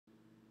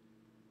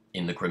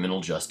In the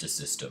criminal justice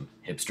system,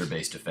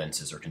 hipster-based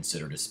offenses are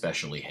considered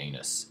especially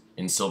heinous.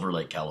 In Silver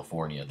Lake,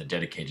 California, the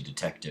dedicated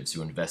detectives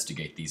who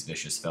investigate these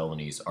vicious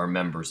felonies are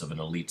members of an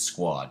elite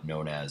squad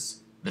known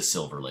as the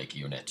Silver Lake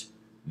Unit.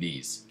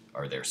 These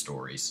are their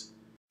stories.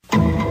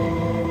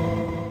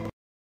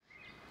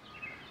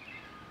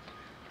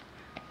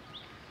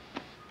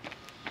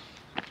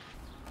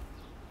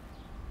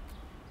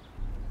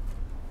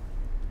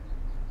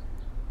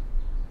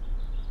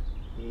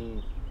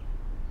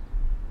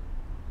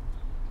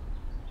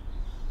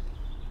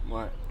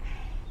 What?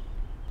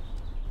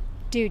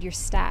 Dude, your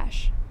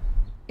stash.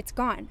 It's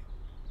gone.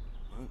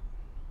 What?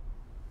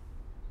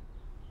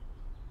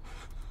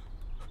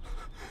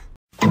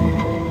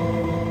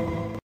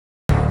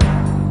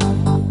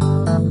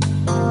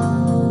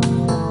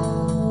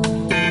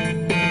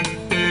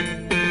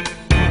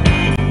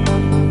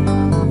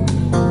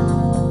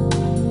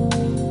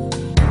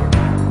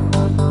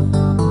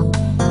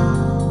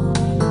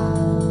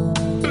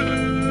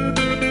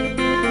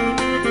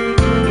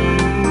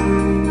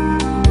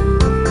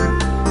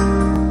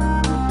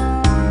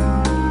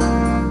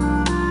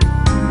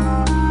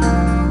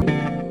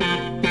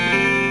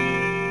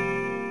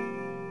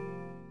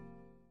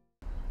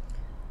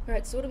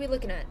 Alright, so what are we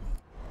looking at?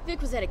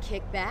 Vic was at a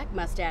kickback,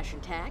 mustache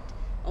intact,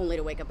 only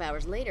to wake up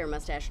hours later,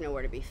 mustache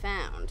nowhere to be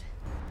found.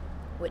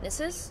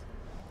 Witnesses?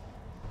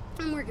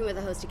 I'm working with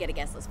a host to get a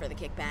guest list for the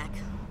kickback.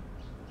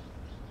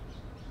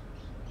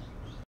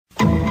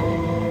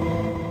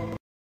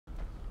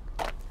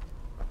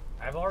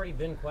 I've already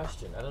been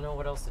questioned. I don't know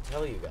what else to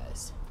tell you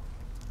guys.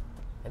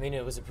 I mean,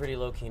 it was a pretty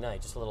low-key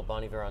night. Just a little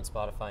Bon Iver on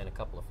Spotify and a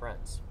couple of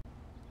friends.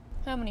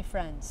 How many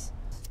friends?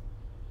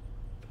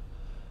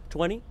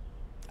 20?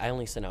 I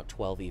only sent out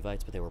 12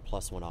 Evites, but they were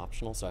 +1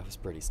 optional, so I was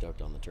pretty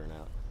stoked on the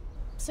turnout.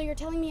 So you're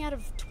telling me out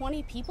of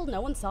 20 people,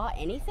 no one saw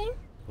anything?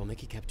 Well,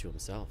 Mickey kept to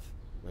himself.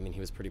 I mean, he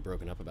was pretty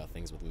broken up about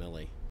things with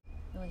Millie.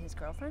 Millie, his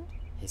girlfriend?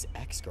 His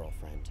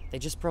ex-girlfriend. They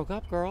just broke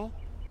up, girl.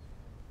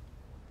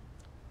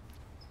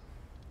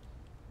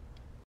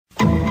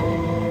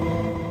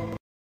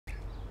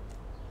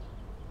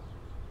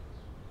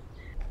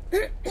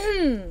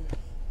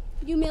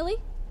 You,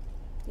 Millie?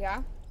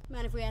 Yeah?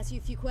 Mind if we ask you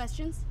a few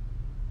questions?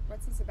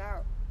 What's this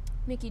about?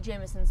 Mickey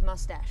Jameson's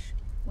mustache.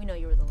 We know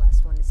you were the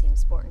last one to see him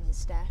sporting his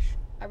stash.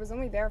 I was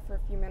only there for a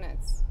few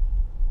minutes.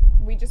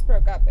 We just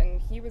broke up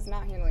and he was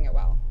not handling it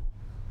well.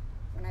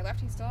 When I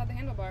left, he still had the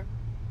handlebar.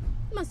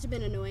 Must have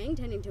been annoying,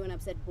 tending to an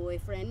upset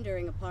boyfriend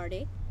during a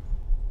party.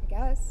 I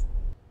guess.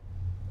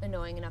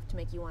 Annoying enough to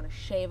make you want to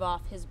shave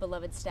off his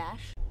beloved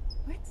stash?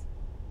 What?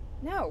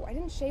 No, I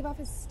didn't shave off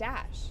his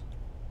stash.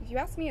 If you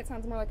ask me, it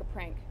sounds more like a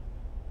prank.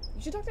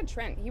 You should talk to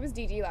Trent. He was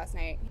DD last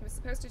night. He was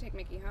supposed to take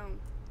Mickey home.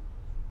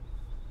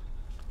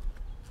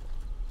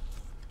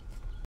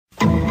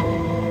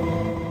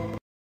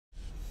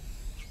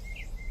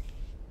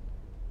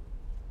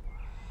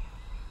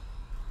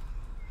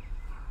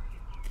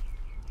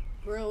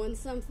 Growing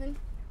something?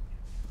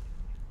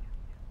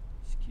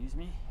 Excuse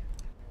me?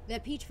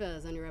 That peach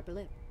fuzz on your upper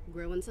lip.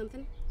 Growing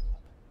something?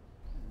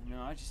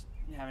 No, I just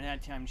haven't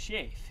had time to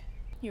shave.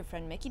 Your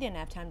friend Mickey didn't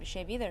have time to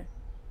shave either.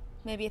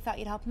 Maybe you thought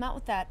you'd help him out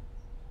with that.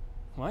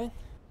 What?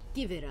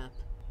 Give it up.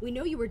 We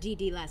know you were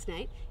DD last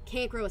night,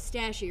 can't grow a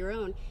stash of your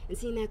own, and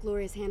seeing that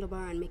glorious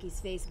handlebar on Mickey's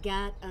face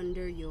got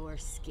under your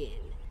skin.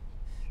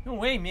 No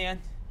way,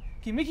 man.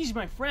 Okay, Mickey's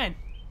my friend.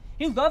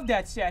 He loved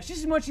that stash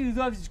just as much as he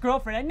loves his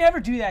girlfriend. I'd never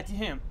do that to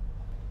him.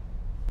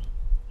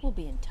 We'll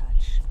be in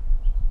touch.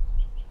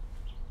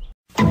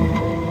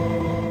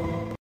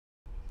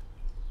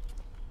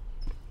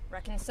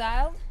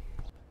 Reconciled?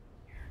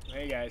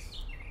 Hey guys.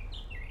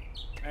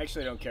 I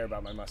actually don't care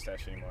about my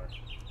mustache anymore.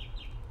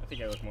 I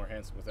think I look more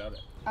handsome without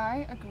it.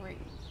 I agree.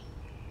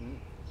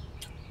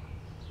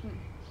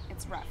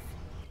 It's rough.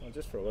 Well,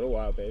 just for a little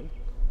while, babe.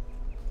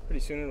 Pretty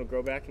soon it'll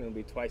grow back and it'll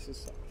be twice as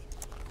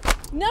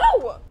soft.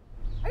 No!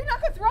 I did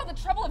not go through all the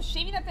trouble of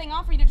shaving that thing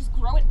off for you to just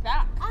grow it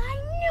back. I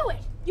knew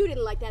it! You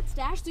didn't like that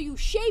stash, so you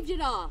shaved it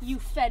off. You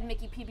fed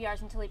Mickey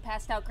PBRs until he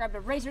passed out, grabbed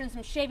a razor and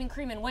some shaving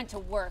cream, and went to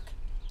work.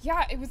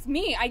 Yeah, it was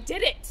me. I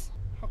did it.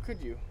 How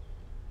could you?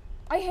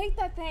 I hate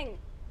that thing.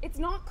 It's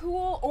not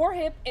cool or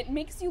hip. It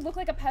makes you look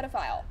like a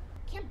pedophile.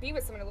 Can't be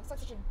with someone who looks like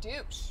such a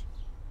douche.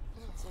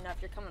 That's enough.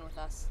 You're coming with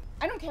us.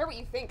 I don't care what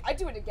you think. I'd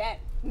do it again.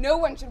 No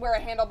one should wear a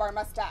handlebar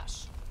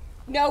mustache.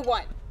 No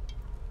one.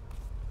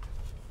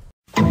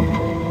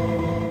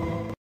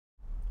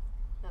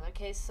 Another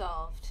case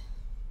solved.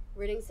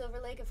 Ridding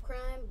Silver Lake of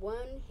crime,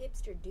 one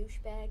hipster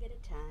douchebag at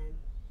a time.